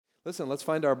Listen, let's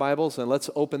find our Bibles and let's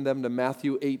open them to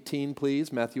Matthew 18,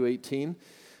 please. Matthew 18,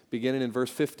 beginning in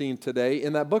verse 15 today.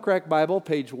 In that book rack Bible,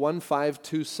 page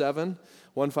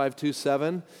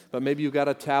 1527, but maybe you've got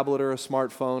a tablet or a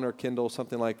smartphone or Kindle,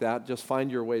 something like that. Just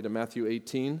find your way to Matthew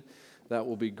 18. That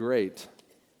will be great.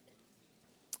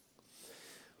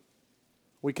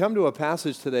 We come to a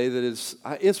passage today that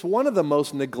it's one of the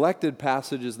most neglected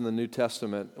passages in the New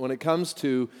Testament when it comes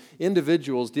to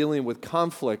individuals dealing with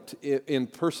conflict in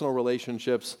personal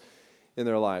relationships in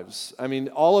their lives. I mean,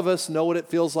 all of us know what it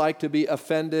feels like to be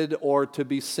offended or to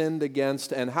be sinned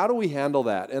against, and how do we handle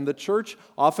that? And the church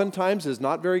oftentimes is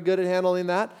not very good at handling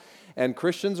that, and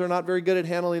Christians are not very good at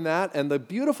handling that. And the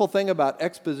beautiful thing about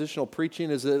expositional preaching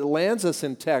is that it lands us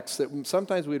in texts that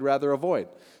sometimes we'd rather avoid.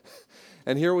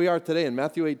 And here we are today in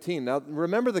Matthew 18. Now,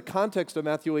 remember the context of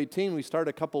Matthew 18. We started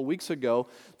a couple weeks ago.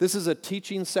 This is a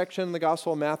teaching section in the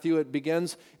Gospel of Matthew. It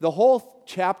begins, the whole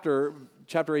chapter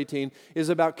 18, is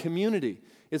about community.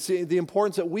 It's the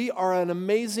importance that we are an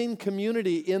amazing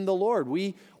community in the Lord.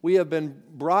 We have been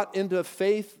brought into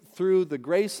faith through the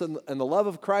grace and the love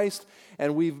of Christ,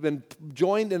 and we've been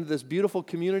joined into this beautiful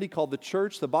community called the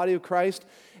church, the body of Christ.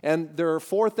 And there are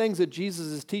four things that Jesus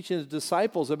is teaching his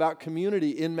disciples about community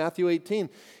in Matthew 18.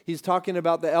 He's talking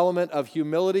about the element of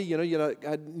humility. You know,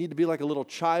 I need to be like a little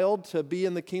child to be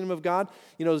in the kingdom of God.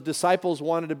 You know, his disciples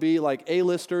wanted to be like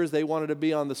A-listers. They wanted to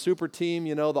be on the super team,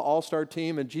 the all-star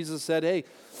team. And Jesus said, hey,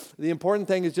 the important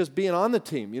thing is just being on the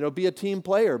team. Be a team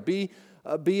player. Be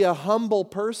a humble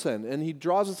person. And he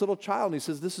draws this little child and he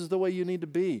says, this is the way you need to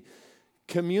be.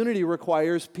 Community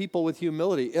requires people with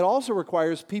humility. It also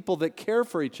requires people that care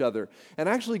for each other and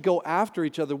actually go after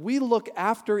each other. We look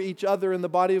after each other in the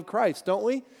body of Christ, don't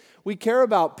we? We care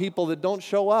about people that don't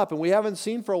show up and we haven't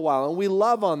seen for a while, and we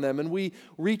love on them and we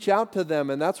reach out to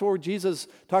them. And that's where Jesus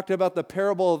talked about the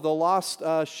parable of the lost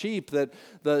sheep, that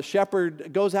the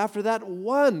shepherd goes after that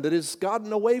one that has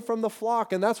gotten away from the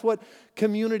flock. And that's what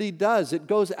community does. It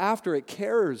goes after, it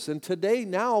cares. And today,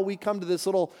 now we come to this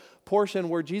little portion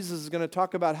where Jesus is going to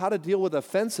talk about how to deal with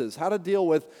offenses, how to deal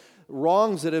with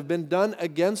wrongs that have been done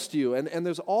against you. And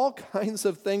there's all kinds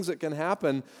of things that can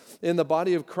happen in the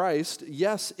body of Christ.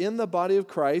 Yes, in the body of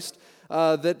Christ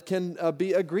that can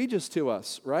be egregious to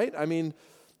us, right? I mean,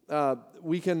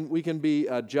 we can be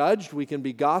judged, we can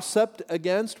be gossiped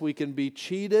against, we can be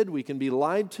cheated, we can be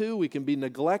lied to, we can be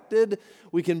neglected,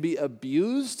 we can be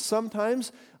abused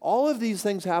sometimes. All of these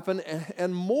things happen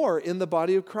and more in the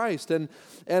body of Christ. And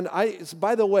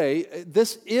by the way,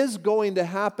 this is going to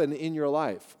happen in your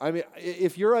life. I mean,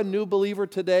 if you're a new believer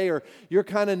today, or you're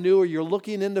kind of new, or you're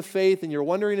looking into faith and you're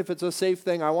wondering if it's a safe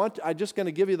thing, I'm just going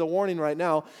to give you the warning right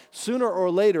now. Sooner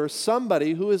or later,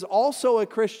 somebody who is also a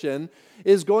Christian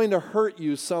is going to hurt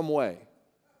you some way.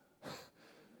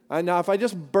 Now, if I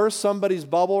just burst somebody's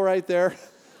bubble right there,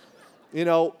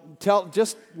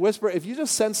 just whisper. If you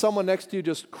just send someone next to you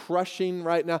just crushing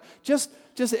right now, just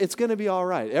it's going to be all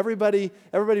right. Everybody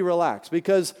relax,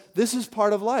 because this is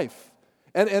part of life.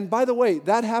 And by the way,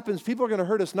 that happens. People are going to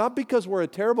hurt us not because we're a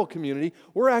terrible community.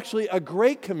 We're actually a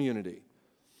great community.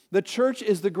 The church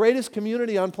is the greatest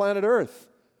community on planet Earth.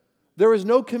 There is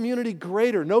no community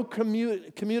greater, no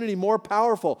community more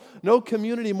powerful, no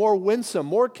community more winsome,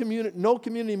 no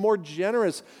community more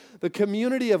generous. The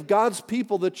community of God's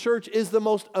people, the church, is the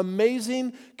most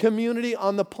amazing community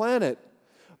on the planet.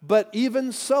 But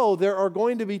even so, there are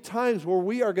going to be times where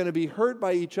we are going to be hurt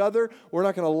by each other. We're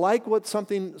not going to like what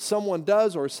someone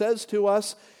does or says to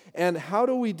us. And how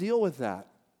do we deal with that?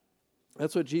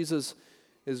 That's what Jesus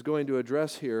is going to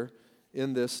address here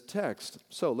in this text.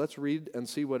 So let's read and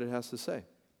see what it has to say,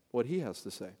 what he has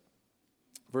to say.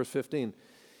 Verse 15,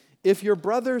 if your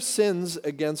brother sins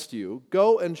against you,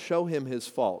 go and show him his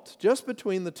fault, just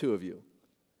between the two of you.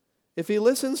 If he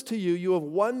listens to you, you have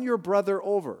won your brother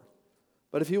over.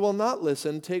 But if he will not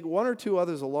listen, take one or two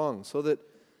others along, so that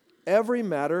every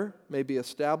matter may be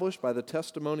established by the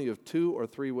testimony of 2 or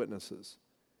 3 witnesses.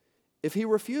 If he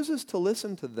refuses to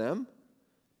listen to them,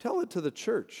 tell it to the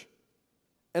church.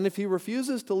 And if he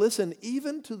refuses to listen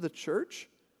even to the church,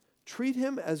 treat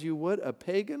him as you would a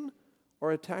pagan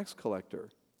or a tax collector.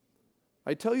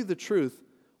 I tell you the truth,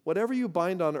 whatever you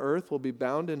bind on earth will be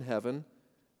bound in heaven,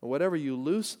 and whatever you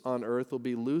loose on earth will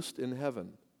be loosed in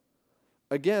heaven.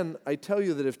 Again, I tell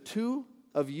you that if 2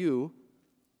 of you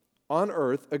on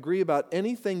earth agree about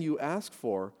anything you ask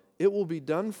for, it will be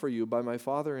done for you by my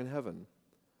Father in heaven.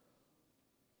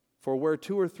 For where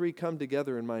 2 or 3 come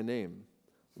together in my name,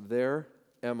 there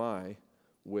am I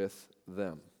with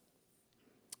them.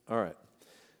 All right.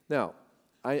 Now,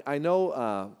 I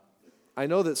know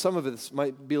that some of this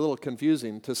might be a little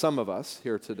confusing to some of us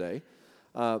here today.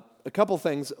 a couple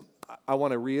things I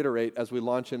want to reiterate as we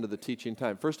launch into the teaching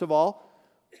time. First of all,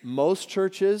 most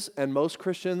churches and most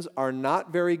Christians are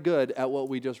not very good at what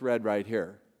we just read right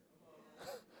here.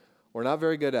 We're not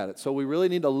very good at it. So we really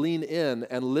need to lean in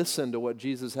and listen to what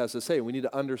Jesus has to say. We need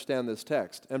to understand this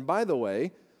text. And by the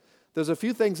way, there's a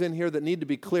few things in here that need to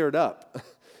be cleared up.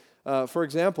 For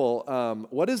example,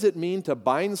 what does it mean to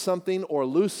bind something or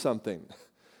loose something?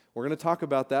 We're going to talk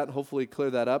about that and hopefully clear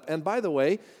that up. And by the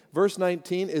way, verse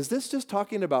 19, is this just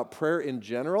talking about prayer in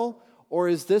general, or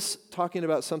is this talking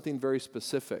about something very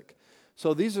specific?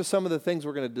 So these are some of the things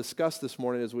we're going to discuss this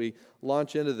morning as we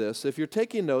launch into this. If you're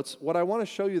taking notes, what I want to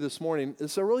show you this morning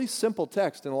is a really simple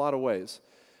text in a lot of ways.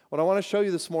 What I want to show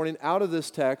you this morning out of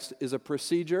this text is a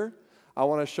procedure, I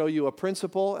want to show you a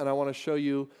principle, and I want to show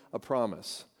you a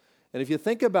promise. And if you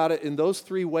think about it in those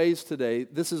three ways today,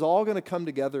 this is all going to come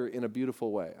together in a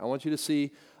beautiful way. I want you to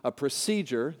see a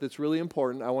procedure that's really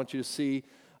important. I want you to see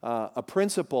a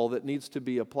principle that needs to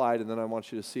be applied, and then I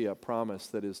want you to see a promise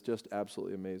that is just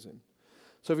absolutely amazing.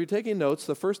 So if you're taking notes,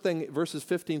 the first thing verses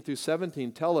 15 through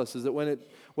 17 tell us is that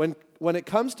when it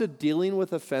comes to dealing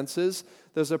with offenses,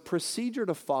 there's a procedure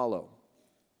to follow.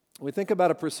 When we think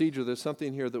about a procedure, there's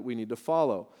something here that we need to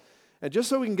follow. And just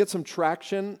so we can get some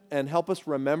traction and help us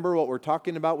remember what we're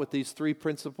talking about with these three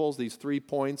principles, these 3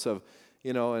 points of,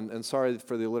 and sorry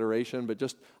for the alliteration, but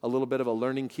just a little bit of a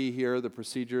learning key here, the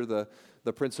procedure, the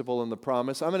principle, and the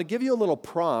promise. I'm going to give you a little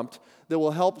prompt that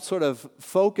will help sort of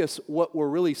focus what we're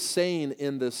really saying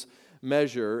in this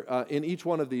measure in each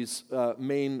one of these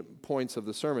main points of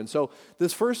the sermon. So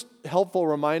this first helpful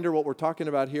reminder, what we're talking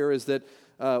about here is that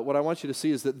what I want you to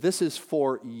see is that this is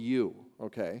for you,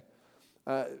 okay?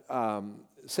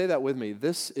 Say that with me.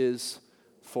 This is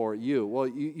for you. Well,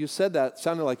 you said that,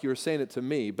 sounded like you were saying it to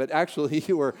me, but actually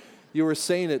you were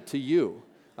saying it to you.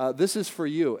 This is for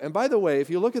you. And by the way, if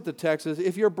you look at the text,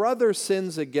 if your brother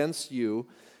sins against you,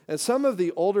 and some of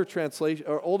the older translation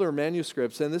or older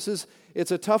manuscripts, and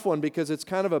it's a tough one because it's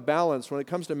kind of a balance when it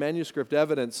comes to manuscript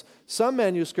evidence. Some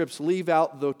manuscripts leave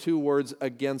out the 2 words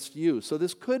against you. So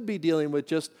this could be dealing with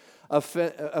just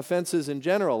offenses in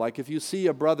general, like if you see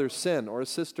a brother sin or a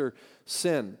sister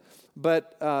sin.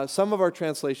 But some of our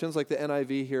translations, like the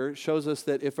NIV here, shows us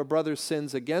that if a brother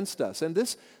sins against us. And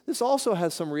this also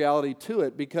has some reality to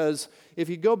it, because if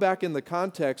you go back in the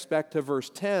context, back to verse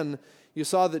 10, you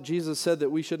saw that Jesus said that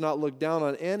we should not look down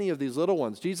on any of these little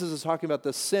ones. Jesus is talking about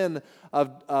the sin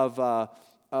of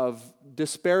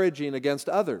disparaging against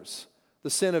others, the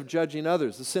sin of judging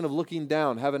others, the sin of looking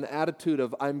down, have an attitude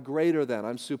of I'm greater than,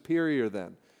 I'm superior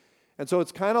than. And so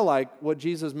it's kind of like what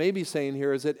Jesus may be saying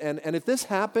here is that, and if this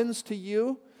happens to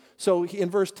you, so in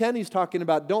verse 10 he's talking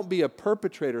about don't be a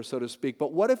perpetrator, so to speak,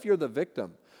 but what if you're the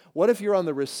victim? What if you're on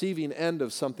the receiving end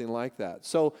of something like that?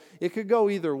 So it could go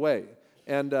either way,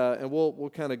 and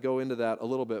we'll kind of go into that a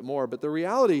little bit more. But the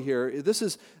reality here, this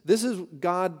is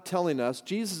God telling us,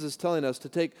 Jesus is telling us to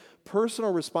take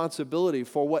personal responsibility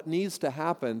for what needs to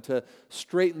happen to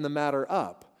straighten the matter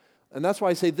up. And that's why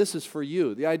I say this is for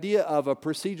you. The idea of a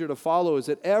procedure to follow is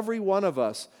that every one of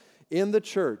us in the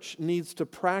church needs to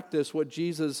practice what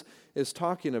Jesus is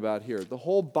talking about here. The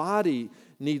whole body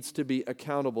needs to be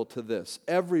accountable to this.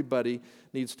 Everybody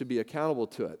needs to be accountable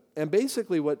to it. And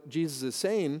basically what Jesus is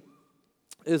saying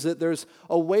is that there's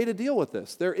a way to deal with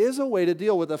this. There is a way to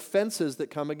deal with offenses that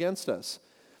come against us.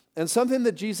 And something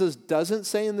that Jesus doesn't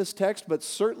say in this text, but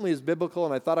certainly is biblical,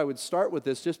 and I thought I would start with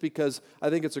this just because I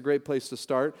think it's a great place to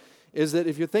start, is that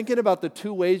if you're thinking about the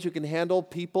 2 ways you can handle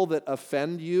people that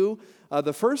offend you,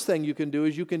 the first thing you can do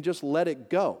is you can just let it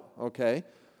go, okay?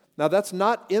 Now, that's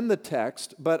not in the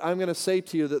text, but I'm going to say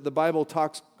to you that the Bible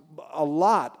talks a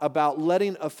lot about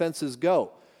letting offenses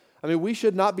go. I mean, we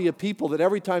should not be a people that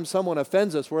every time someone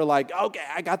offends us, we're like, okay,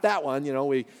 I got that one.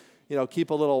 We keep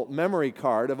a little memory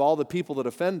card of all the people that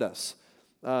offend us.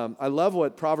 I love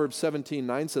what Proverbs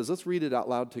 17:9 says. Let's read it out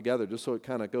loud together just so it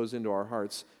kind of goes into our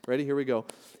hearts. Ready? Here we go.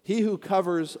 He who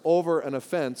covers over an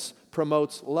offense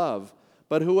promotes love,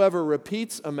 but whoever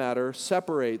repeats a matter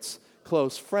separates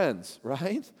close friends,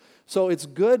 right? So it's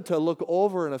good to look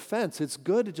over an offense. It's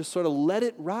good to just sort of let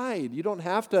it ride. You don't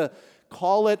have to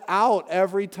call it out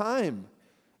every time.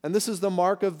 And this is the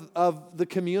mark of the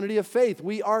community of faith.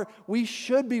 We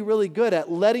should be really good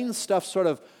at letting stuff sort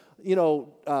of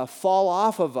fall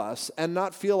off of us and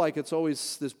not feel like it's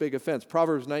always this big offense.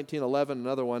 Proverbs 19:11,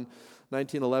 another one,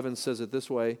 19:11 says it this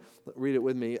way. Read it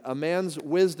with me. A man's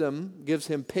wisdom gives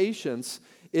him patience.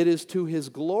 It is to his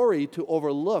glory to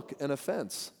overlook an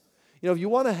offense. If you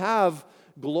want to have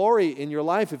glory in your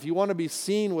life, if you want to be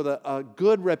seen with a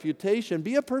good reputation,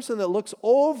 be a person that looks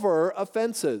over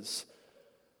offenses.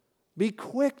 Be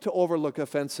quick to overlook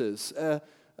offenses.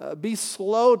 Be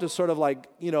slow to sort of like,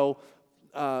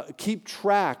 keep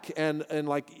track and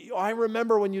like, I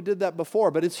remember when you did that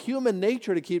before. But it's human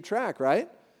nature to keep track, right?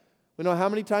 We know how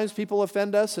many times people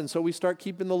offend us, and so we start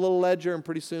keeping the little ledger, and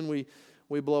pretty soon we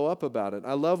blow up about it.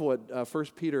 I love what 1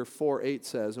 Peter 4:8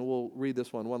 says, and we'll read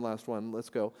this one last one. Let's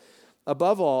go.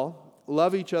 Above all,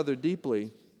 love each other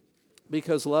deeply,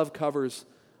 because love covers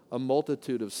a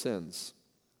multitude of sins.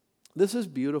 This is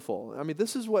beautiful. I mean,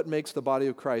 this is what makes the body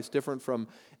of Christ different from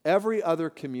every other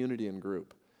community and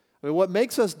group. I mean, what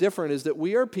makes us different is that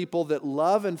we are people that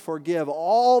love and forgive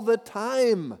all the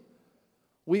time.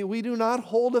 We do not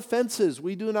hold offenses.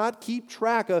 We do not keep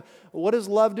track of what does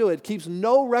love do? It keeps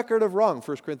no record of wrong,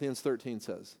 1 Corinthians 13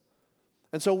 says.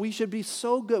 And so we should be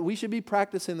so good. We should be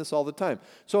practicing this all the time.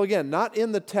 So again, not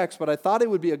in the text, but I thought it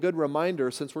would be a good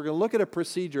reminder, since we're going to look at a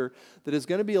procedure that is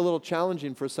going to be a little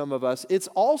challenging for some of us. It's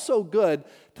also good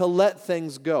to let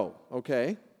things go,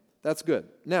 okay? That's good.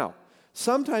 Now,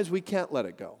 sometimes we can't let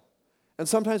it go. And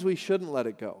sometimes we shouldn't let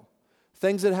it go.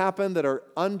 Things that happen that are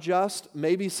unjust,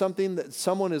 maybe something that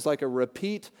someone is like a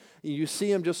repeat. You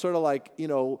see them just sort of like,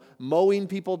 mowing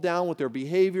people down with their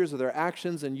behaviors or their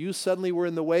actions, and you suddenly were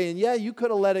in the way. And yeah, you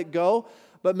could have let it go,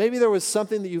 but maybe there was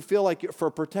something that you feel like for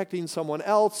protecting someone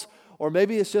else, or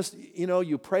maybe it's just,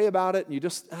 you pray about it and you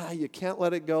just, you can't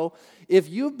let it go. If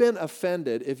you've been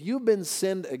offended, if you've been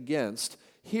sinned against,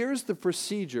 here's the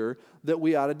procedure that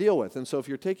we ought to deal with. And so if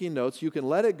you're taking notes, you can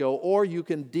let it go or you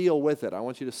can deal with it. I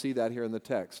want you to see that here in the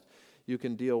text. You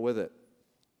can deal with it.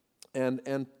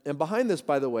 And behind this,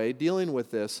 by the way, dealing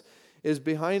with this, is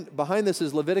behind this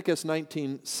is Leviticus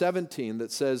 19:17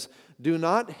 that says, "Do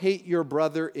not hate your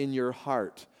brother in your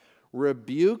heart.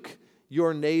 Rebuke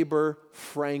your neighbor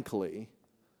frankly,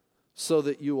 so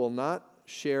that you will not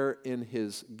share in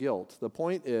his guilt." The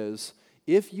point is,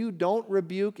 if you don't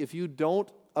rebuke, if you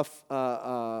don't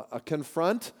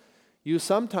confront, you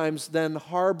sometimes then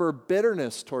harbor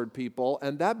bitterness toward people,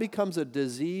 and that becomes a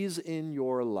disease in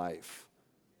your life.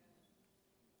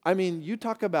 I mean, you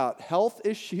talk about health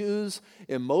issues,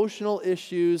 emotional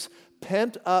issues,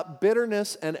 pent-up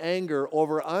bitterness and anger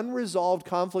over unresolved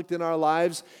conflict in our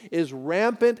lives is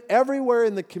rampant everywhere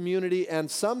in the community and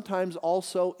sometimes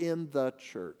also in the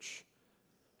church.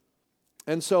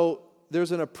 And so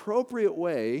there's an appropriate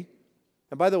way,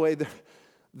 and by the way,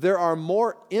 there are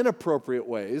more inappropriate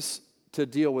ways to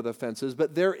deal with offenses,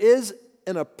 but there is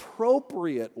an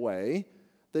appropriate way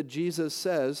that Jesus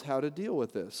says how to deal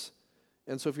with this.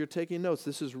 And so if you're taking notes,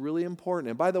 this is really important.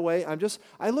 And by the way,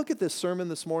 I look at this sermon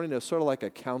this morning as sort of like a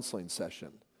counseling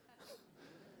session.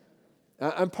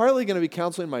 I'm partly going to be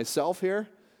counseling myself here,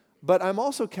 but I'm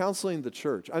also counseling the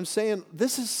church. I'm saying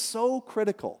this is so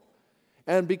critical.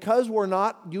 And because we're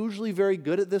not usually very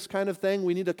good at this kind of thing,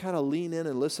 we need to kind of lean in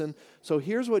and listen. So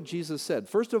here's what Jesus said.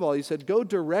 First of all, he said, go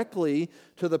directly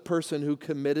to the person who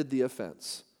committed the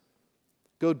offense.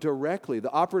 Go directly.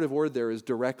 The operative word there is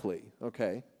directly,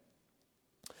 okay?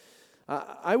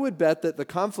 I would bet that the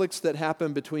conflicts that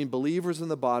happen between believers in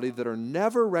the body that are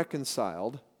never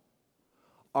reconciled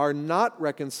are not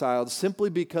reconciled simply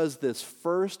because this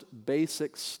first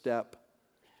basic step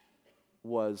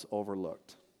was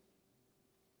overlooked.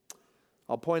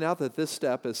 I'll point out that this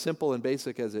step, as simple and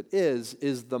basic as it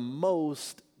is the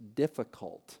most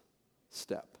difficult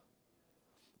step.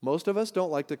 Most of us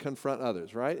don't like to confront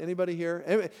others, right? Anybody here?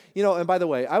 And by the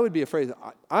way, I would be afraid.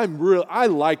 I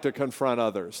like to confront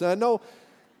others. No,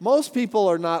 most people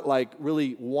are not like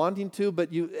really wanting to,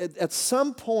 but at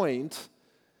some point,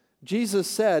 Jesus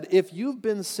said, if you've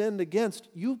been sinned against,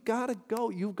 you've got to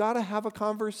go. You've got to have a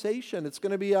conversation. It's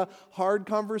going to be a hard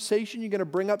conversation. You're going to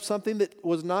bring up something that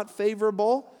was not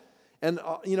favorable, and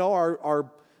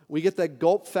we get that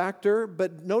gulp factor.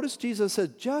 But notice Jesus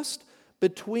said, just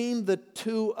between the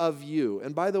two of you.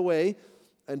 And by the way,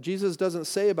 and Jesus doesn't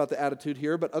say about the attitude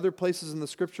here, but other places in the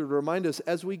Scripture remind us,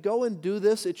 as we go and do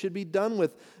this, it should be done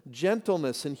with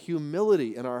gentleness and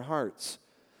humility in our hearts.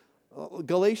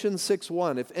 Galatians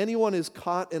 6:1, if anyone is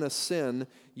caught in a sin,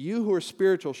 you who are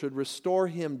spiritual should restore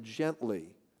him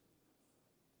gently.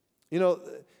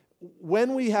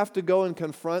 When we have to go and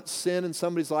confront sin in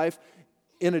somebody's life,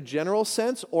 in a general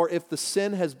sense, or if the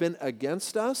sin has been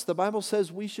against us, the Bible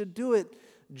says we should do it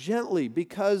gently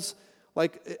because,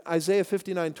 like Isaiah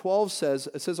 59:12 says,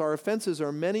 it says, our offenses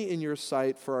are many in your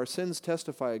sight, for our sins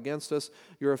testify against us.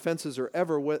 Our offenses are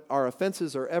ever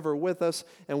with us,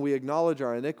 and we acknowledge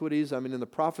our iniquities. I mean, in the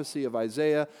prophecy of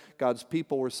Isaiah, God's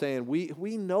people were saying,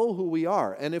 we know who we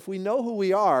are. And if we know who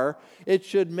we are, it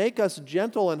should make us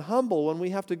gentle and humble when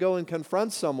we have to go and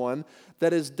confront someone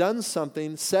that has done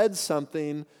something, said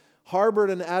something, harbored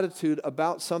an attitude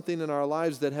about something in our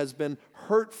lives that has been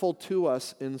hurtful to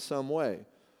us in some way,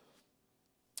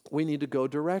 we need to go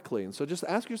directly. And so just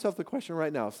ask yourself the question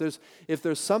right now. If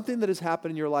there's something that has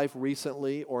happened in your life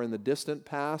recently or in the distant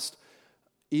past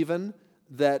even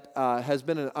that has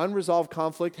been an unresolved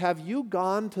conflict, have you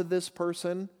gone to this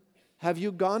person? Have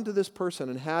you gone to this person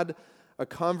and had a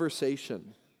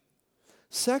conversation?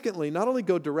 Secondly, not only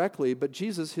go directly, but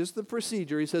Jesus, here's the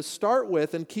procedure. He says, start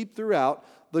with and keep throughout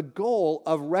the goal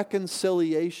of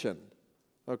reconciliation.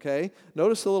 Okay?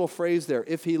 Notice the little phrase there.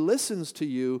 If he listens to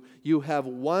you, you have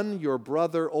won your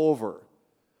brother over.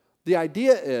 The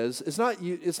idea is, it's not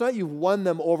you've won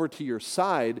them over to your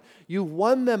side. You've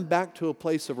won them back to a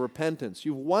place of repentance.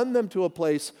 You've won them to a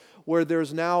place where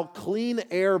there's now clean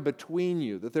air between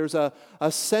you, that there's a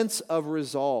sense of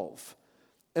resolve.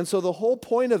 And so the whole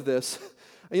point of this,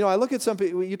 I look at some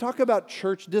people, you talk about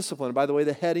church discipline. By the way,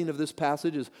 the heading of this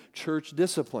passage is church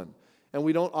discipline. And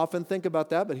we don't often think about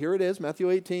that, but here it is, Matthew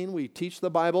 18. We teach the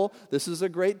Bible. This is a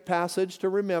great passage to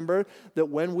remember that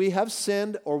when we have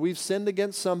sinned or we've sinned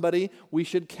against somebody, we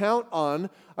should count on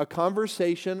a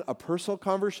conversation, a personal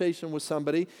conversation with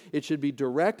somebody. It should be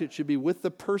direct. It should be with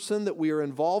the person that we are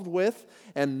involved with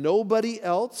and nobody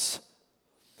else.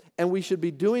 And we should be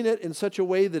doing it in such a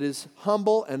way that is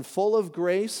humble and full of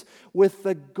grace with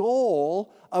the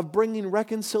goal of bringing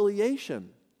reconciliation.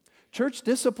 Church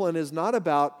discipline is not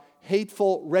about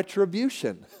hateful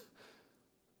retribution.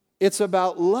 It's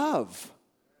about love.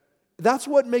 That's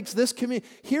what makes this community.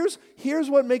 Here's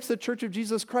what makes the Church of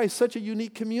Jesus Christ such a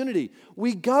unique community.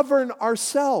 We govern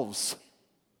ourselves.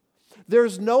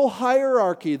 There's no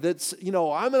hierarchy that's,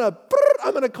 I'm going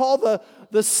to call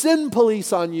the sin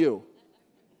police on you.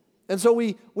 And so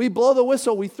we blow the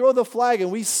whistle, we throw the flag,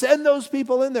 and we send those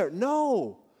people in there.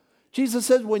 No. Jesus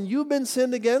says when you've been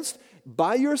sinned against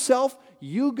by yourself,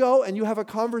 you go and you have a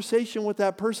conversation with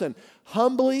that person,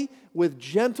 humbly, with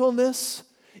gentleness,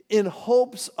 in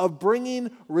hopes of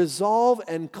bringing resolve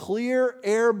and clear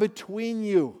air between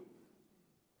you.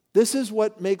 This is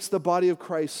what makes the body of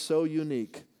Christ so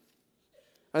unique.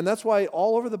 And that's why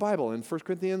all over the Bible, in 1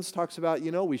 Corinthians talks about,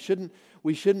 we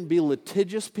shouldn't be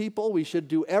litigious people. We should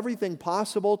do everything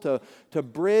possible to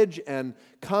bridge and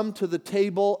come to the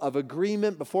table of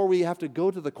agreement before we have to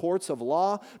go to the courts of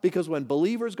law. Because when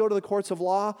believers go to the courts of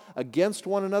law against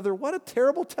one another, what a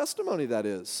terrible testimony that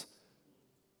is.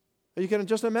 You can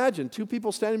just imagine two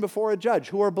people standing before a judge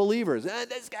who are believers.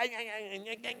 This guy,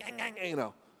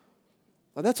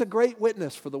 Well, that's a great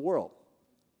witness for the world.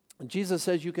 And Jesus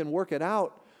says you can work it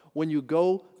out when you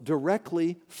go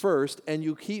directly first and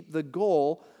you keep the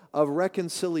goal of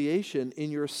reconciliation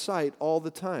in your sight all the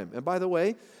time. And by the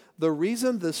way, the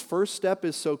reason this first step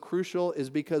is so crucial is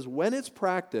because when it's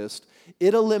practiced,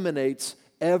 it eliminates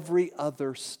every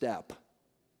other step.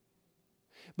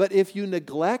 But if you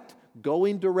neglect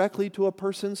going directly to a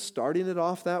person, starting it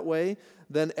off that way,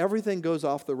 then everything goes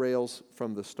off the rails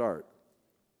from the start.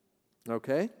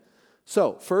 Okay?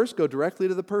 So, first, go directly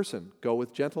to the person. Go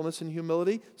with gentleness and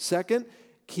humility. Second,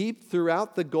 keep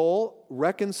throughout the goal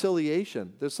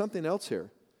reconciliation. There's something else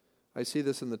here. I see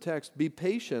this in the text. Be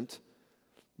patient,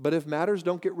 but if matters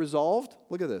don't get resolved,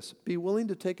 look at this. Be willing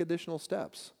to take additional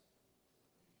steps.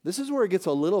 This is where it gets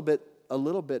a little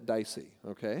bit dicey,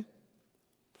 okay?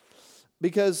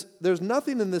 Because there's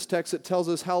nothing in this text that tells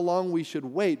us how long we should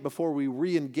wait before we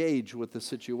re-engage with the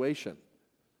situation.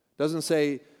 It doesn't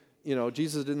say,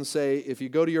 Jesus didn't say, if you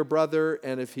go to your brother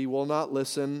and if he will not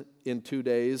listen in 2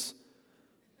 days,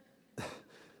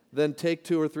 then take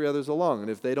 2 or 3 others along. And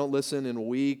if they don't listen in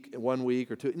 1 week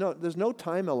or 2, no, there's no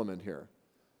time element here.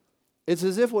 It's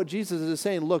as if what Jesus is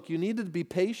saying, look, you need to be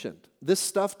patient. This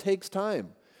stuff takes time.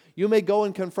 You may go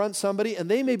and confront somebody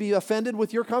and they may be offended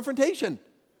with your confrontation.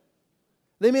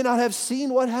 They may not have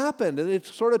seen what happened and it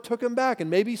sort of took them back, and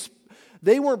maybe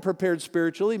they weren't prepared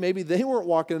spiritually. Maybe they weren't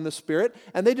walking in the Spirit,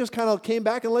 and they just kind of came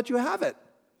back and let you have it.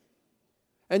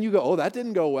 And you go, oh, that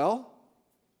didn't go well.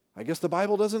 I guess the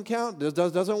Bible doesn't count,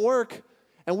 doesn't work.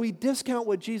 And we discount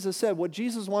what Jesus said. What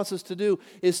Jesus wants us to do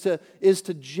is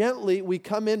to gently, we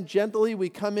come in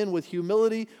with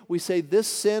humility. We say, this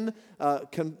sin,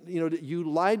 you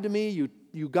lied to me,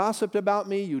 you gossiped about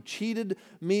me, you cheated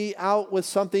me out with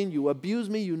something, you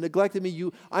abused me, you neglected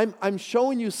me. I'm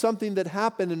showing you something that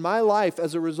happened in my life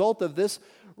as a result of this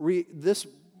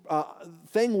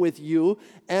thing with you,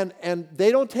 and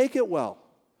they don't take it well.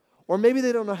 Or maybe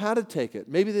they don't know how to take it.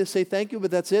 Maybe they say thank you,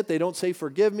 but that's it. They don't say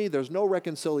forgive me. There's no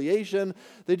reconciliation.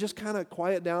 They just kind of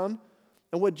quiet down.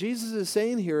 And what Jesus is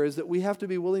saying here is that we have to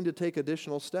be willing to take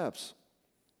additional steps.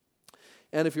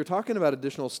 And if you're talking about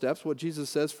additional steps, what Jesus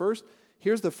says first,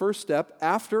 here's the first step.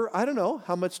 After, I don't know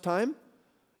how much time.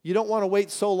 You don't want to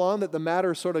wait so long that the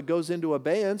matter sort of goes into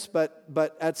abeyance, but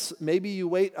maybe you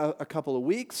wait a couple of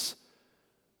weeks.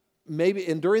 Maybe,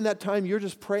 and during that time, you're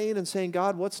just praying and saying,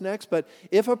 God, what's next? But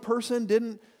if a person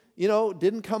didn't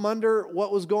come under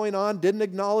what was going on, didn't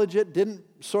acknowledge it, didn't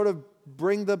sort of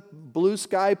bring the blue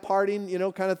sky parting,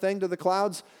 kind of thing to the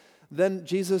clouds, then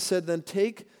Jesus said, then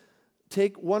take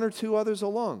one or two others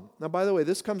along. Now, by the way,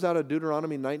 this comes out of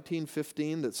Deuteronomy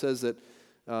 19:15 that says that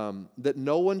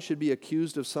no one should be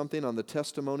accused of something on the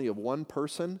testimony of one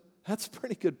person. That's a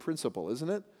pretty good principle, isn't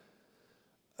it?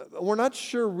 We're not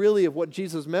sure really if what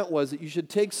Jesus meant was that you should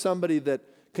take somebody that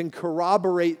can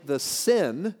corroborate the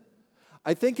sin.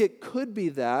 I think it could be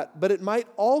that, but it might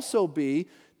also be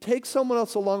take someone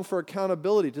else along for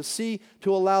accountability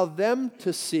to allow them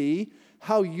to see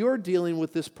how you're dealing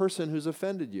with this person who's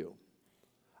offended you.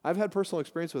 I've had personal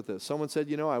experience with this. Someone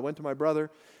said, I went to my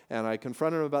brother and I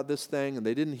confronted him about this thing and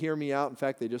they didn't hear me out. In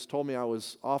fact, they just told me I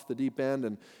was off the deep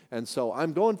end and so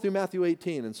I'm going through Matthew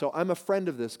 18 and so I'm a friend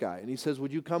of this guy. And he says,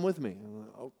 would you come with me?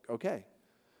 Okay.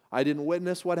 I didn't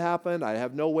witness what happened. I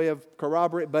have no way of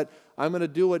corroborating, but I'm going to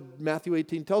do what Matthew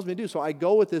 18 tells me to do. So I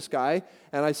go with this guy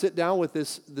and I sit down with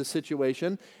this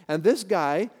situation, and this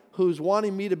guy who's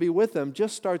wanting me to be with him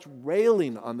just starts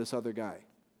railing on this other guy.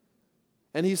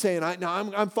 And he's saying,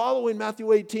 I'm following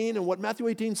Matthew 18, and what Matthew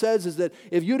 18 says is that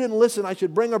if you didn't listen, I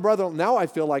should bring a brother. Now I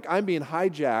feel like I'm being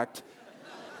hijacked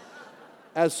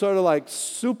as sort of like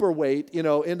superweight,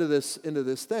 into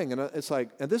this thing. And it's like,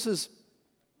 and this has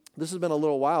been a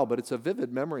little while, but it's a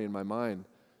vivid memory in my mind.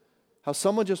 How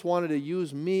someone just wanted to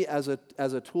use me as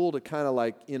a tool to kind of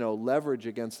like, leverage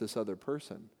against this other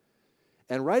person.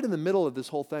 And right in the middle of this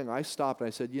whole thing, I stopped and I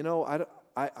said,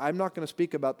 I'm not going to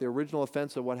speak about the original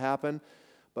offense of what happened,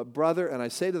 but brother, and I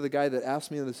say to the guy that asked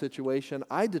me in the situation,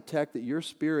 I detect that your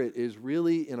spirit is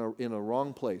really in a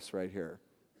wrong place right here.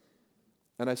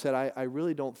 And I said, I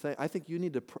really don't think, I think you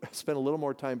need to spend a little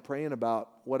more time praying about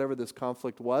whatever this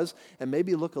conflict was and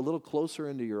maybe look a little closer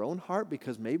into your own heart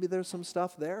because maybe there's some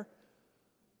stuff there.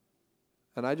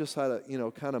 And I just had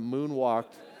kind of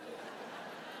moonwalked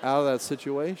out of that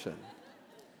situation.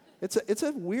 It's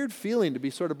a weird feeling to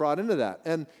be sort of brought into that.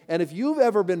 And if you've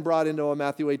ever been brought into a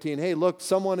Matthew 18, hey, look,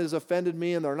 someone has offended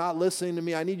me and they're not listening to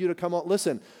me. I need you to come out.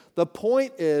 Listen, the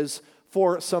point is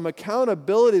for some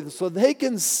accountability so they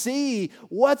can see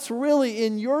what's really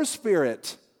in your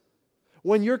spirit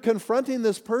when you're confronting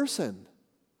this person.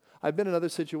 I've been in other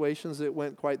situations that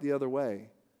went quite the other way.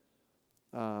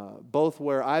 Both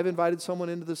where I've invited someone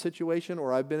into the situation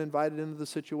or I've been invited into the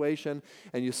situation,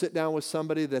 and you sit down with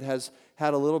somebody that has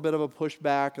had a little bit of a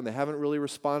pushback and they haven't really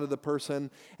responded to the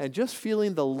person, and just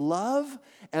feeling the love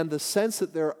and the sense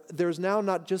that there's now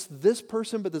not just this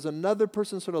person, but there's another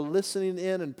person sort of listening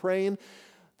in and praying.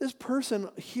 This person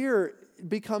here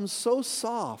becomes so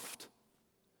soft.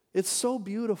 It's so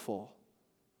beautiful.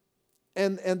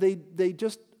 And they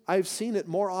just, I've seen it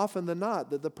more often than not,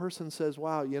 that the person says,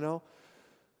 wow,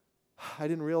 I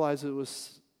didn't realize it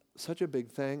was such a big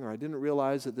thing, or I didn't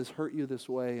realize that this hurt you this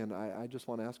way, and I just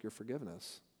want to ask your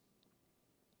forgiveness.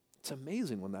 It's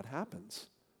amazing when that happens.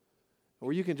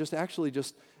 Or you can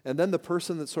and then the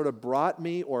person that sort of brought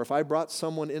me, or if I brought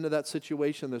someone into that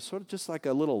situation, there's sort of just like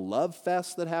a little love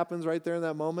fest that happens right there in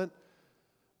that moment.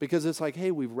 Because it's like,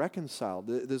 hey, we've reconciled.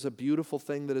 There's a beautiful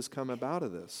thing that has come about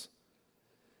of this.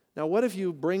 Now, what if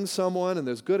you bring someone and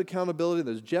there's good accountability,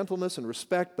 there's gentleness and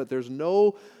respect, but there's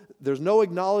no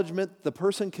acknowledgement, the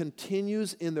person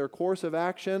continues in their course of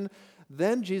action?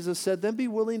 Then Jesus said, then be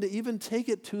willing to even take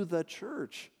it to the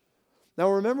church.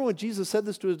 Now, remember when Jesus said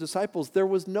this to his disciples, there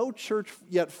was no church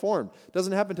yet formed. It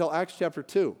doesn't happen until Acts chapter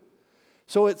 2.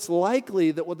 So it's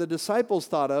likely that what the disciples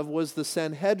thought of was the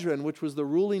Sanhedrin, which was the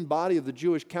ruling body of the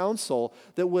Jewish council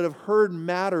that would have heard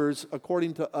matters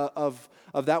according to of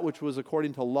that which was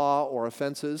according to law or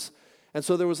offenses. And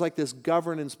so there was like this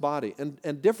governance body.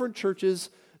 And different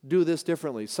churches do this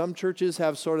differently. Some churches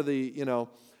have sort of the,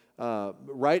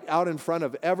 right out in front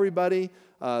of everybody.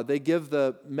 They give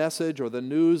the message or the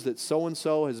news that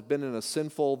so-and-so has been in a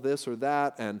sinful this or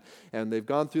that, and they've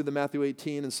gone through the Matthew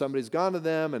 18, and somebody's gone to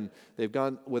them, and they've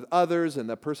gone with others, and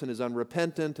that person is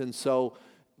unrepentant, and so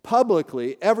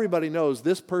publicly, everybody knows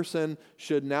this person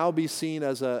should now be seen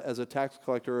as a tax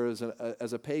collector, or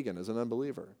as a pagan, as an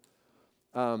unbeliever.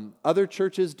 Other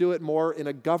churches do it more in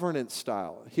a governance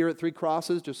style. Here at Three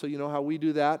Crosses, just so you know how we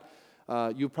do that,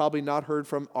 you've probably not heard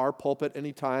from our pulpit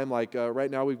any time. Like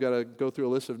right now, we've got to go through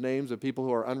a list of names of people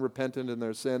who are unrepentant in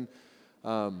their sin.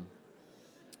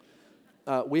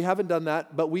 We haven't done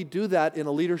that, but we do that in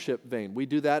a leadership vein. We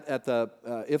do that at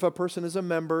if a person is a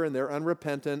member and they're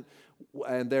unrepentant,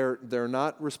 and they're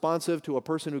not responsive to a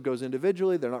person who goes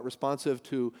individually. They're not responsive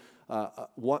to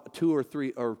two or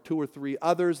three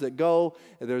others that go.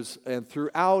 And there's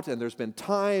been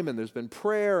time, and there's been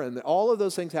prayer, and all of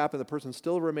those things happen. The person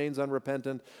still remains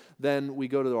unrepentant. Then we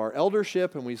go to our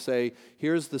eldership and we say,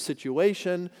 here's the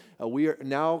situation. We are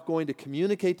now going to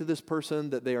communicate to this person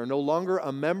that they are no longer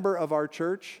a member of our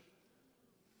church,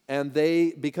 and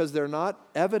because they're not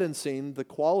evidencing the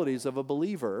qualities of a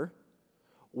believer.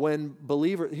 By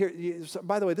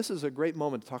the way, this is a great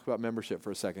moment to talk about membership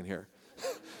for a second here.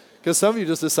 Because some of you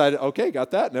just decided, okay,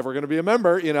 got that, never going to be a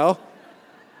member,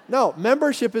 No,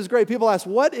 membership is great. People ask,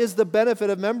 what is the benefit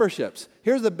of memberships?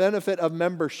 Here's the benefit of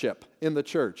membership in the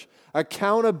church.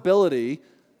 Accountability.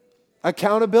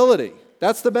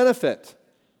 That's the benefit.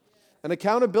 And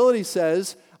accountability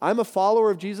says, I'm a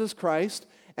follower of Jesus Christ,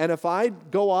 and if I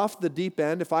go off the deep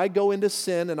end, if I go into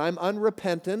sin and I'm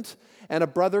unrepentant, and a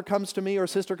brother comes to me or a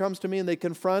sister comes to me and they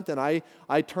confront, and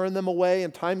I turn them away,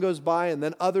 and time goes by, and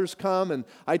then others come and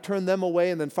I turn them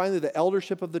away, and then finally the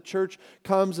eldership of the church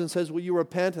comes and says, will you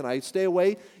repent? And I stay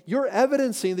away. You're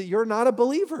evidencing that you're not a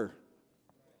believer.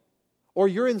 Or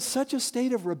you're in such a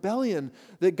state of rebellion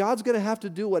that God's going to have to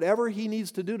do whatever He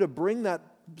needs to do to bring that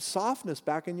softness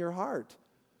back in your heart.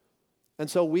 And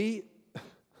so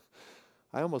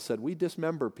I almost said we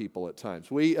dismember people at times.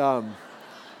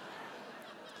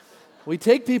 We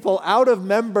take people out of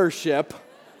membership,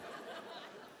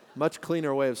 much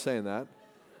cleaner way of saying that,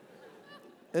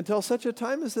 until such a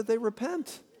time as that they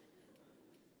repent.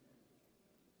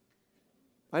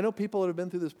 I know people that have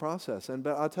been through this process,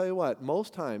 but I'll tell you what,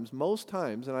 most times,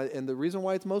 and the reason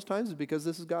why it's most times is because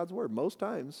this is God's word. Most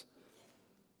times,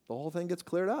 the whole thing gets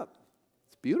cleared up.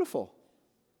 It's beautiful.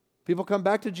 People come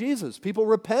back to Jesus. People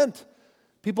repent.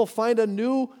 People find a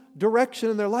new direction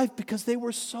in their life because they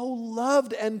were so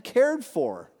loved and cared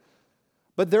for.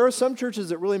 But there are some churches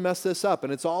that really mess this up,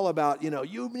 and it's all about,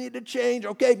 you need to change.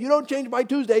 Okay, if you don't change by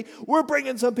Tuesday, we're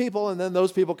bringing some people, and then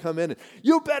those people come in, and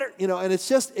you better, and it's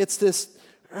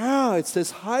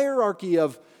this hierarchy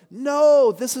of,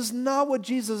 no, this is not what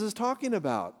Jesus is talking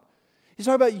about. He's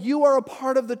talking about you are a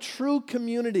part of the true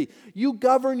community. You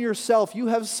govern yourself. You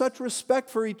have such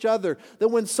respect for each other that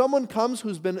when someone comes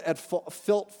who's been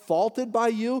felt faulted by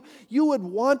you, you would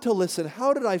want to listen.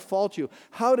 How did I fault you?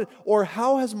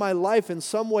 How has my life in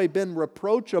some way been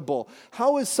reproachable?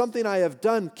 How has something I have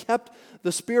done kept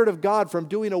the Spirit of God from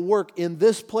doing a work in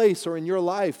this place or in your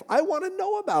life? I want to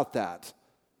know about that.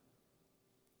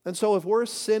 And so if we're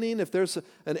sinning, if there's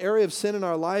an area of sin in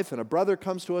our life and a brother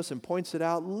comes to us and points it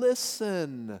out,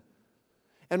 listen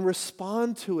and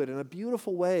respond to it in a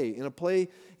beautiful way, in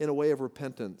a way of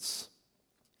repentance.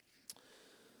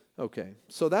 Okay,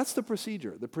 so that's the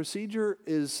procedure. The procedure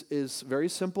is very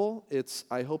simple.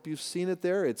 I hope you've seen it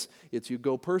there. It's you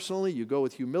go personally, you go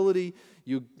with humility,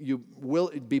 you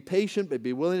will be patient, but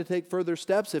be willing to take further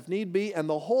steps if need be. And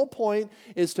the whole point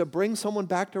is to bring someone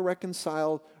back to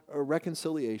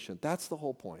reconciliation. That's the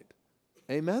whole point.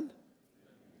 Amen?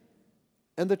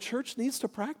 And the church needs to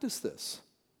practice this.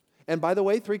 And by the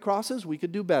way, Three Crosses, we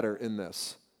could do better in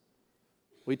this.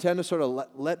 We tend to sort of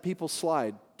let people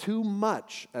slide too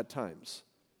much at times.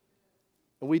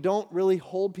 And we don't really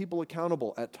hold people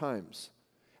accountable at times.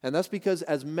 And that's because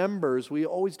as members, we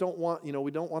always don't want,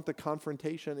 we don't want the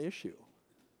confrontation issue.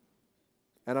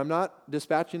 And I'm not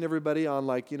dispatching everybody on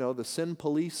the sin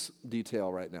police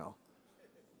detail right now.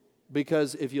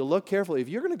 Because if you look carefully, if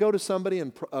you're going to go to somebody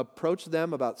and approach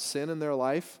them about sin in their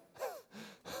life,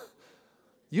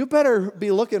 you better be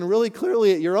looking really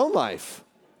clearly at your own life.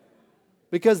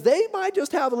 Because they might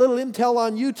just have a little intel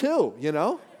on you too,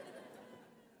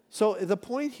 So the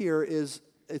point here is,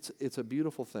 it's a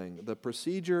beautiful thing. The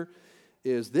procedure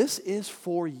is, this is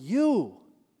for you.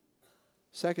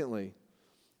 Secondly,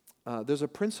 there's a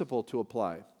principle to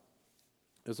apply.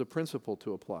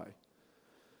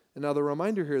 And now the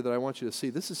reminder here that I want you to see,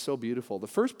 this is so beautiful. The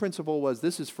first principle was,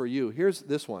 this is for you. Here's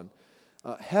this one.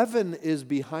 Heaven is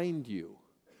behind you.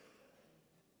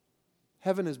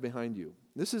 Heaven is behind you.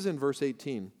 This is in verse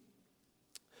 18.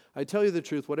 I tell you the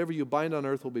truth, whatever you bind on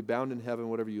earth will be bound in heaven.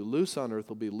 Whatever you loose on earth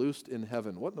will be loosed in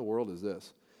heaven. What in the world is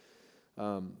this?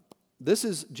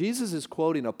 Jesus is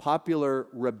quoting a popular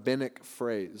rabbinic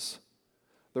phrase.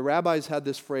 The rabbis had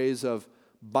this phrase of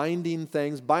binding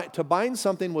things. To bind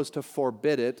something was to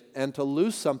forbid it, and to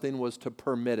loose something was to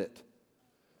permit it.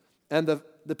 And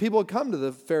the people would come to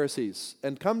the Pharisees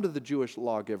and come to the Jewish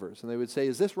lawgivers, and they would say,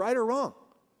 is this right or wrong?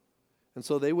 And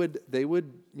so they would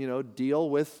deal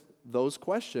with those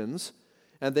questions,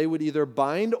 and they would either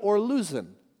bind or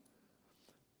loosen.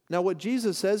 Now what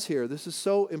Jesus says here, this is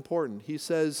so important. He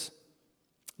says,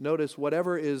 notice,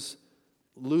 whatever is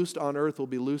loosed on earth will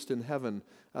be loosed in heaven.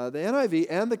 The NIV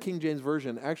and the King James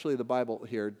Version, actually the Bible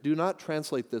here, do not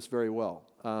translate this very well.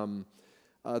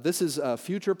 This is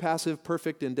future passive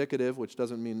perfect indicative, which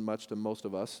doesn't mean much to most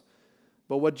of us.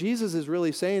 But what Jesus is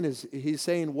really saying is, he's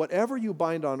saying, whatever you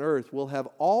bind on earth will have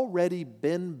already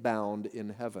been bound in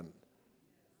heaven.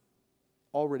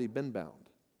 Already been bound.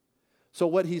 So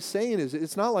what he's saying is,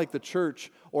 it's not like the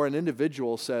church or an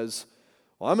individual says,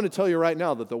 well, I'm going to tell you right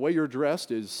now that the way you're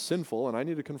dressed is sinful and I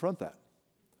need to confront that.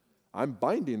 I'm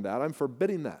binding that. I'm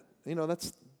forbidding that.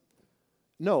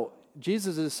 No,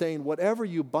 Jesus is saying whatever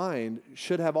you bind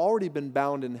should have already been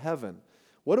bound in heaven.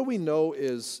 What do we know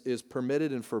is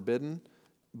permitted and forbidden,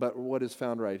 but what is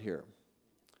found right here?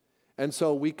 And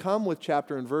so we come with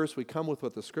chapter and verse, we come with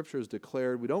what the Scripture has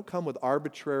declared. We don't come with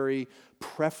arbitrary,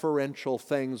 preferential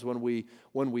things when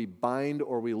we bind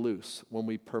or we loose, when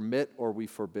we permit or we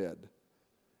forbid.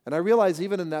 And I realize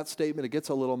even in that statement it gets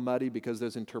a little muddy because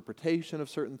there's interpretation of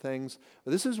certain things.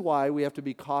 This is why we have to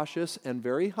be cautious and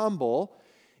very humble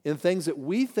in things that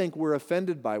we think we're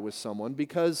offended by with someone,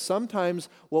 because sometimes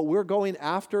what we're going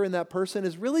after in that person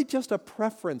is really just a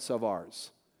preference of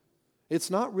ours.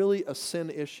 It's not really a sin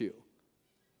issue.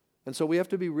 And so we have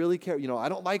to be really careful. I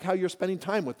don't like how you're spending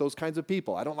time with those kinds of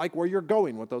people. I don't like where you're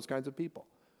going with those kinds of people.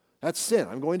 That's sin.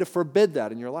 I'm going to forbid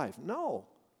that in your life. No.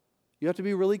 You have to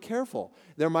be really careful.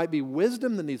 There might be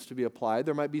wisdom that needs to be applied.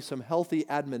 There might be some healthy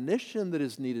admonition that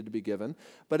is needed to be given,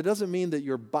 but it doesn't mean that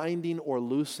you're binding or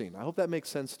loosing. I hope that makes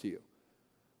sense to you.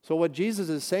 So what Jesus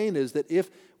is saying is that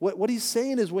what he's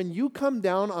saying is when you come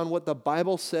down on what the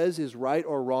Bible says is right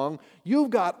or wrong, you've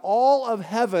got all of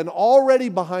heaven already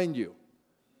behind you.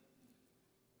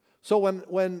 So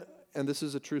when and this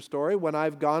is a true story, when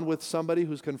I've gone with somebody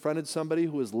who's confronted somebody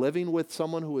who is living with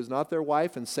someone who is not their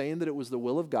wife and saying that it was the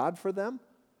will of God for them,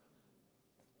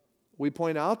 we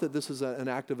point out that this is an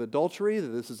act of adultery, that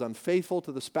this is unfaithful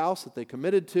to the spouse that they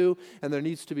committed to, and there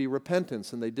needs to be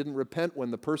repentance. And they didn't repent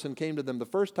when the person came to them the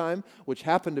first time, which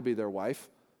happened to be their wife.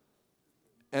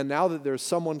 And now that there's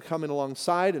someone coming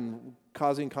alongside and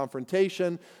causing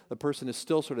confrontation, the person is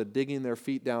still sort of digging their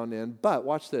feet down in. But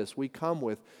watch this, we come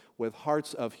with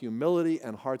hearts of humility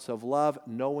and hearts of love,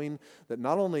 knowing that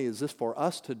not only is this for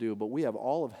us to do, but we have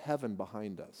all of heaven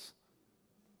behind us.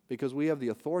 Because we have the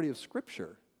authority of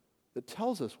Scripture that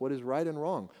tells us what is right and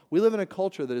wrong. We live in a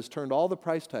culture that has turned all the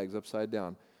price tags upside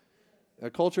down. A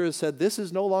culture has said, this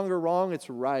is no longer wrong, it's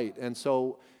right. And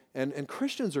so And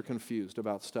Christians are confused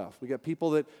about stuff. We got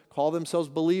people that call themselves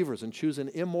believers and choose an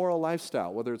immoral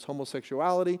lifestyle, whether it's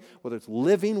homosexuality, whether it's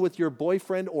living with your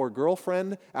boyfriend or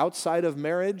girlfriend outside of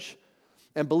marriage.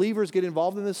 And believers get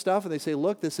involved in this stuff and they say,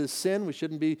 look, this is sin. We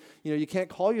shouldn't be, you can't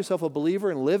call yourself a believer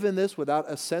and live in this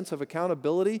without a sense of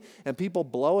accountability. And people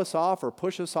blow us off or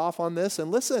push us off on this.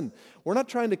 And listen, we're not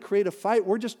trying to create a fight.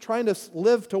 We're just trying to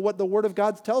live to what the Word of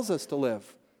God tells us to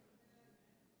live.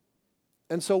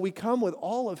 And so we come with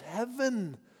all of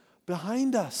heaven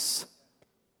behind us.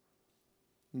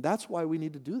 And that's why we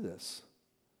need to do this.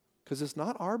 Because it's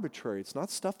not arbitrary. It's not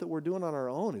stuff that we're doing on our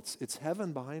own. It's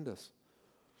heaven behind us.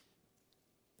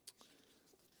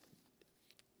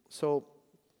 So,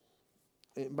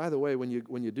 by the way, when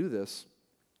you do this,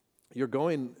 you're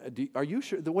going, are you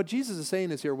sure? What Jesus is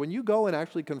saying is here, when you go and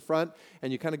actually confront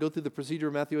and you kind of go through the procedure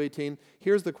of Matthew 18,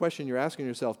 here's the question you're asking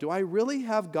yourself. Do I really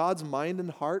have God's mind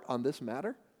and heart on this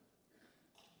matter?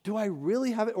 Do I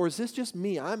really have it? Or is this just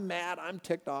me? I'm mad. I'm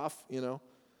ticked off, You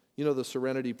know the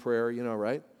serenity prayer,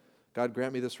 right? God,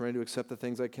 grant me the serenity to accept the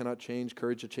things I cannot change,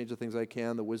 courage to change the things I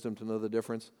can, the wisdom to know the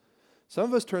difference. Some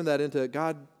of us turn that into,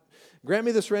 God, grant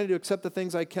me the serenity to accept the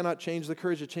things I cannot change, the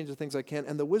courage to change the things I can,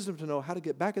 and the wisdom to know how to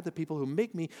get back at the people who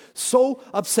make me so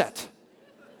upset.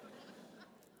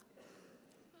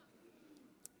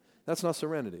 That's not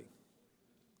serenity.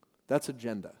 That's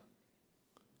agenda.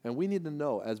 And we need to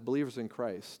know, as believers in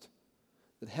Christ,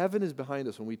 that heaven is behind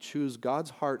us when we choose God's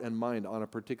heart and mind on a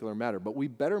particular matter. But we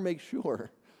better make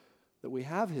sure that we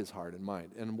have His heart and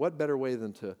mind. And what better way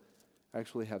than to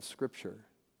actually have Scripture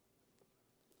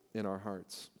in our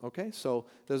hearts. Okay, so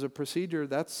there's a procedure,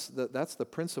 that's the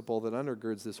principle that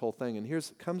undergirds this whole thing. And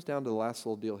it comes down to the last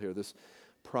little deal here, this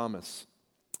promise.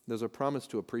 There's a promise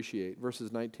to appreciate,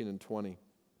 verses 19 and 20.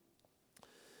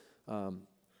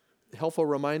 Helpful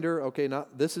reminder, okay,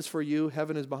 this is for you,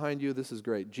 heaven is behind you, this is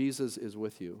great. Jesus is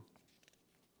with you.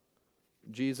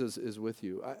 Jesus is with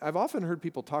you. I've often heard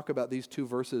people talk about these two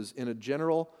verses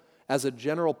as a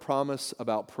general promise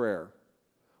about prayer.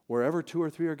 Wherever 2 or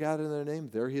 3 are gathered in their name,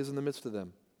 there He is in the midst of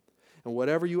them. And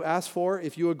whatever you ask for,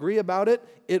 if you agree about it,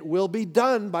 it will be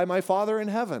done by my Father in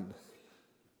heaven.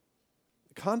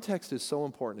 Context is so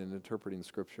important in interpreting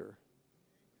Scripture.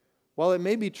 While it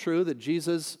may be true that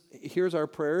Jesus hears our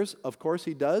prayers, of course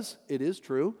he does. It is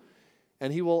true.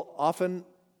 And he will often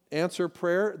answer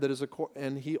prayer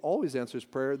and he always answers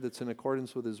prayer that's in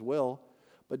accordance with his will.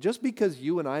 But just because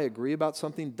you and I agree about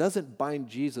something doesn't bind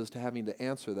Jesus to having to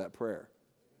answer that prayer.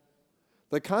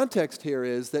 The context here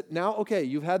is that now, okay,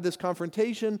 you've had this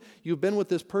confrontation, you've been with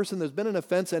this person, there's been an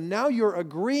offense, and now you're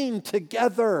agreeing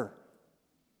together.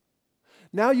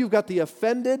 Now you've got the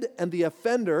offended and the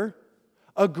offender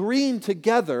agreeing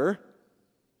together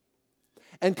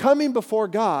and coming before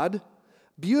God.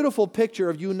 Beautiful picture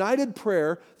of united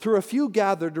prayer through a few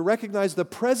gathered to recognize the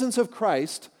presence of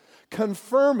Christ,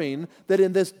 confirming that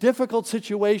in this difficult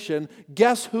situation,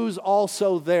 guess who's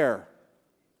also there?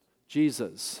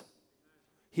 Jesus.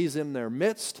 He's in their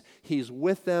midst. He's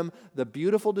with them. The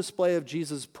beautiful display of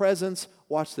Jesus' presence,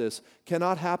 watch this,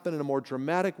 cannot happen in a more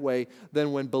dramatic way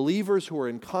than when believers who are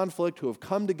in conflict, who have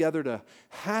come together to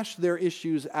hash their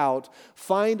issues out,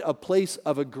 find a place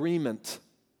of agreement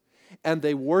and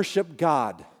they worship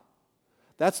God.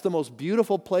 That's the most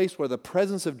beautiful place where the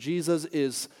presence of Jesus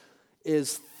is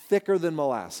thicker than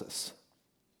molasses.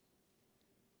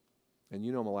 And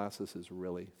you know molasses is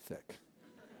really thick.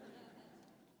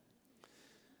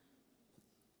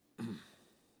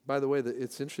 By the way,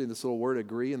 it's interesting, this little word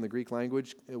agree in the Greek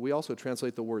language, we also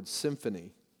translate the word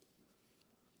symphony.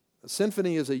 A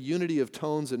symphony is a unity of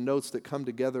tones and notes that come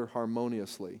together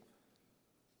harmoniously.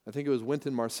 I think it was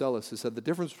Wynton Marsalis who said the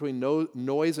difference between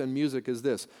noise and music is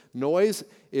this. Noise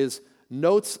is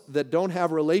notes that don't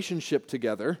have relationship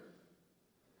together,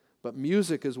 but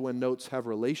music is when notes have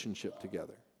relationship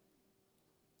together.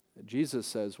 And Jesus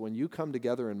says, when you come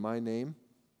together in my name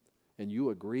and you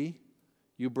agree,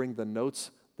 you bring the notes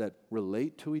that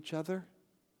relate to each other,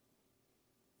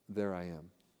 there I am.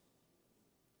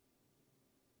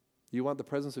 You want the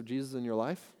presence of Jesus in your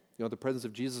life? You want the presence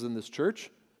of Jesus in this church?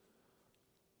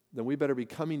 Then we better be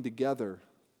coming together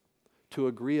to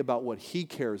agree about what he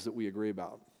cares that we agree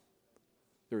about.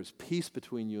 There is peace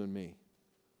between you and me.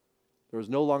 There is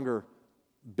no longer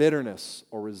bitterness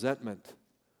or resentment,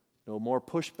 no more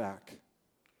pushback,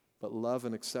 but love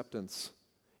and acceptance.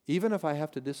 Even if I have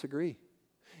to disagree.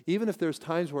 Even if there's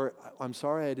times where I'm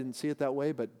sorry I didn't see it that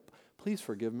way, but please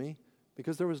forgive me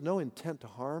because there was no intent to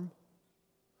harm.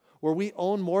 Where we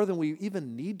own more than we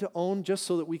even need to own just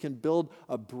so that we can build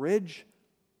a bridge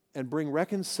and bring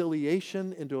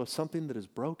reconciliation into something that is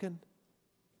broken.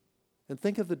 And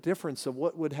think of the difference of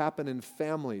what would happen in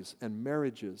families and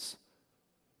marriages,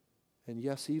 and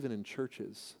yes, even in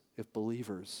churches, if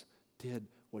believers did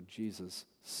what Jesus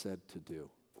said to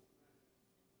do.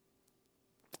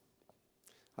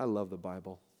 I love the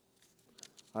Bible.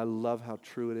 I love how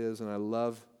true it is, and I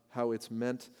love how it's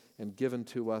meant and given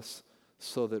to us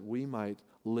so that we might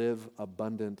live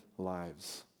abundant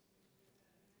lives.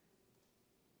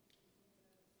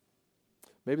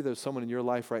 Maybe there's someone in your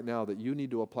life right now that you need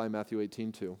to apply Matthew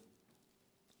 18 to.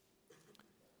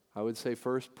 I would say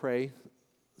first pray,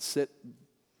 sit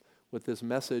with this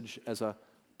message as a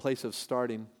place of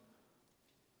starting,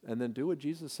 and then do what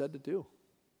Jesus said to do.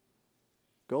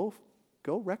 Go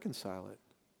reconcile it.